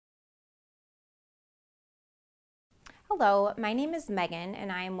Hello, my name is Megan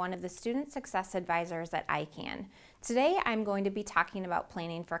and I am one of the Student Success Advisors at ICANN. Today I'm going to be talking about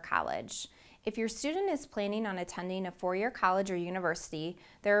planning for college. If your student is planning on attending a four-year college or university,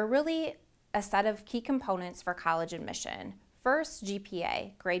 there are really a set of key components for college admission. First,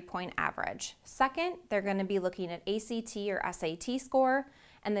 GPA, grade point average. Second, they're going to be looking at ACT or SAT score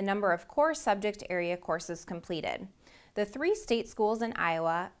and the number of core subject area courses completed. The three state schools in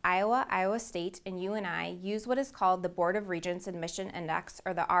Iowa, Iowa State, and UNI use what is called the Board of Regents Admission Index,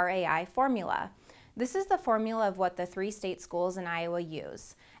 or the RAI formula. This is the formula of what the three state schools in Iowa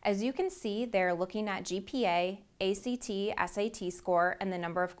use. As you can see, they're looking at GPA, ACT, SAT score, and the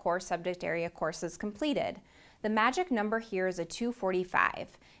number of core subject area courses completed. The magic number here is a 245.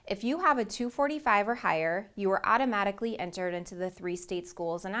 If you have a 245 or higher, you are automatically entered into the three state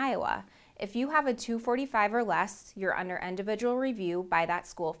schools in Iowa. If you have a 245 or less, you're under individual review by that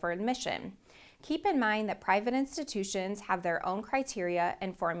school for admission. Keep in mind that private institutions have their own criteria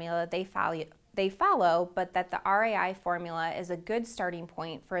and formula they follow, but that the RAI formula is a good starting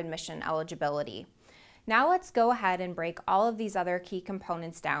point for admission eligibility. Now let's go ahead and break all of these other key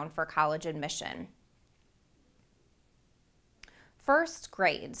components down for college admission. First,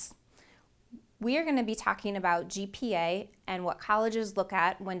 grades. We are going to be talking about GPA and what colleges look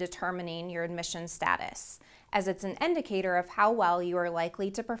at when determining your admission status, as it's an indicator of how well you are likely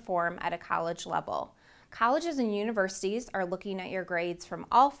to perform at a college level. Colleges and universities are looking at your grades from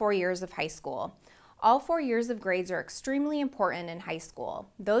all 4 years of high school. All 4 years of grades are extremely important in high school.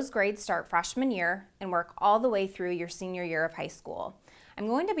 Those grades start freshman year and work all the way through your senior year of high school. I'm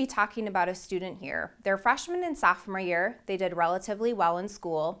going to be talking about a student here. Their freshman and sophomore year, they did relatively well in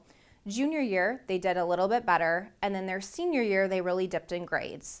school. Junior year, they did a little bit better, and then their senior year, they really dipped in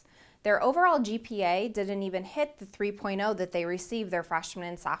grades. Their overall GPA didn't even hit the 3.0 that they received their freshman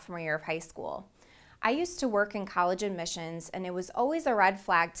and sophomore year of high school. I used to work in college admissions, and it was always a red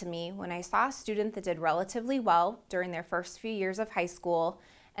flag to me when I saw a student that did relatively well during their first few years of high school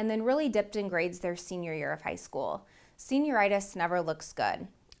and then really dipped in grades their senior year of high school. Senioritis never looks good.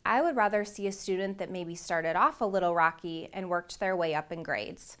 I would rather see a student that maybe started off a little rocky and worked their way up in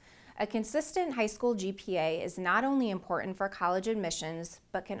grades. A consistent high school GPA is not only important for college admissions,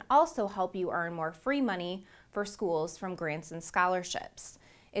 but can also help you earn more free money for schools from grants and scholarships.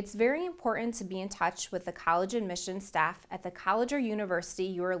 It's very important to be in touch with the college admissions staff at the college or university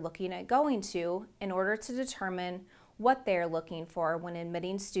you are looking at going to in order to determine what they are looking for when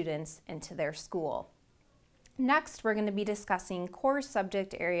admitting students into their school. Next, we're going to be discussing core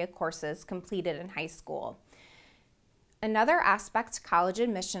subject area courses completed in high school. Another aspect college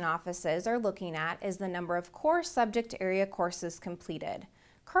admission offices are looking at is the number of core subject area courses completed.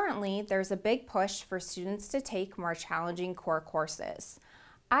 Currently, there's a big push for students to take more challenging core courses.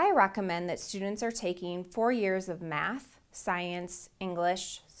 I recommend that students are taking 4 years of math, science,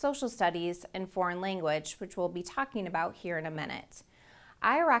 English, social studies, and foreign language, which we'll be talking about here in a minute.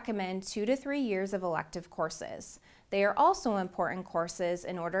 I recommend 2 to 3 years of elective courses. They are also important courses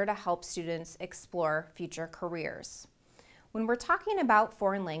in order to help students explore future careers. When we're talking about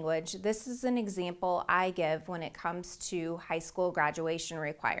foreign language, this is an example I give when it comes to high school graduation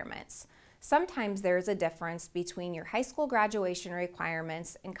requirements. Sometimes there is a difference between your high school graduation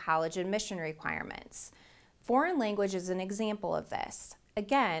requirements and college admission requirements. Foreign language is an example of this.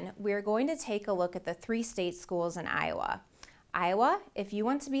 Again, we're going to take a look at the three state schools in Iowa. Iowa, if you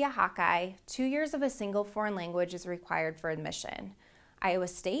want to be a Hawkeye, 2 years of a single foreign language is required for admission. Iowa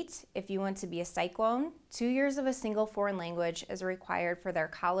State, if you want to be a Cyclone, 2 years of a single foreign language is required for their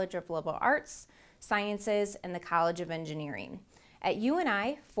College of Liberal Arts, Sciences, and the College of Engineering. At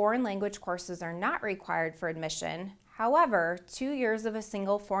UNI, foreign language courses are not required for admission. However, 2 years of a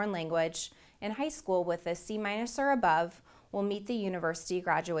single foreign language in high school with a C- or above will meet the university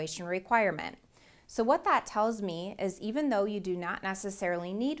graduation requirement. So what that tells me is even though you do not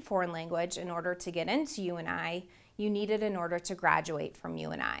necessarily need foreign language in order to get into UNI, you need it in order to graduate from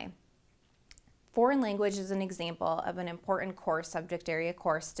UNI. Foreign language is an example of an important core subject area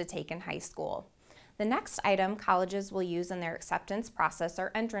course to take in high school. The next item colleges will use in their acceptance process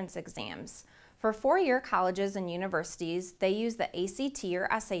are entrance exams. For four-year colleges and universities, they use the ACT or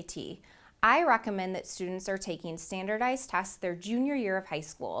SAT. I recommend that students are taking standardized tests their junior year of high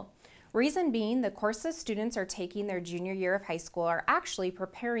school. Reason being, the courses students are taking their junior year of high school are actually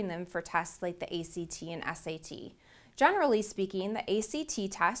preparing them for tests like the ACT and SAT. Generally speaking, the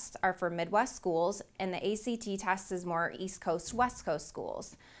ACT tests are for Midwest schools and the ACT test is more East Coast, West Coast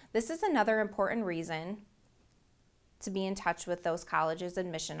schools. This is another important reason to be in touch with those colleges'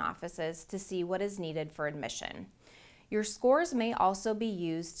 admission offices to see what is needed for admission. Your scores may also be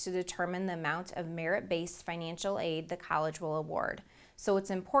used to determine the amount of merit-based financial aid the college will award, so it's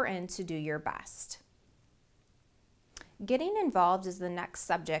important to do your best. Getting involved is the next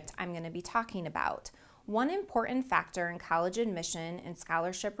subject I'm going to be talking about. One important factor in college admission and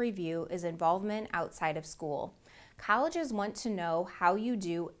scholarship review is involvement outside of school. Colleges want to know how you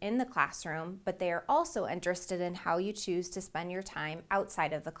do in the classroom, but they are also interested in how you choose to spend your time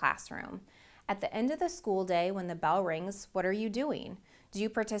outside of the classroom. At the end of the school day, when the bell rings, what are you doing? Do you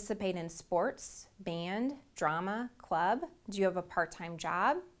participate in sports, band, drama, club? Do you have a part-time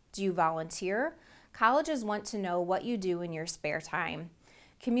job? Do you volunteer? Colleges want to know what you do in your spare time.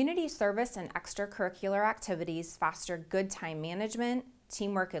 Community service and extracurricular activities foster good time management,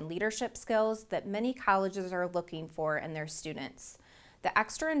 teamwork, and leadership skills that many colleges are looking for in their students. The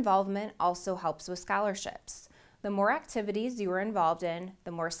extra involvement also helps with scholarships. The more activities you are involved in,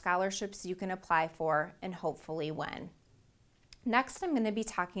 the more scholarships you can apply for and hopefully win. Next, I'm going to be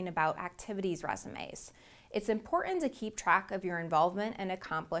talking about activities resumes. It's important to keep track of your involvement and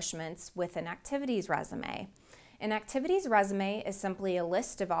accomplishments with an activities resume. An activities resume is simply a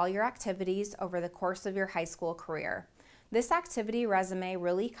list of all your activities over the course of your high school career. This activity resume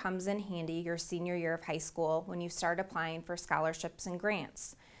really comes in handy your senior year of high school when you start applying for scholarships and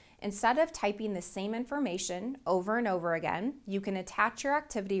grants. Instead of typing the same information over and over again, you can attach your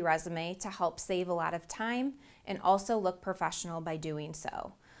activity resume to help save a lot of time and also look professional by doing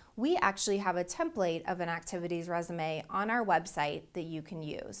so. We actually have a template of an activities resume on our website that you can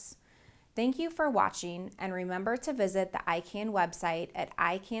use. Thank you for watching, and remember to visit the ICANN website at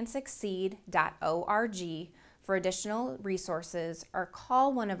icansucceed.org for additional resources or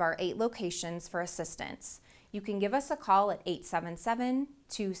call one of our 8 locations for assistance. You can give us a call at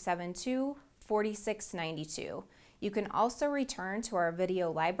 877-272-4692. You can also return to our video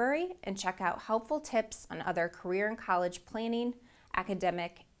library and check out helpful tips on other career and college planning,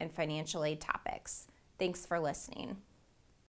 academic, and financial aid topics. Thanks for listening.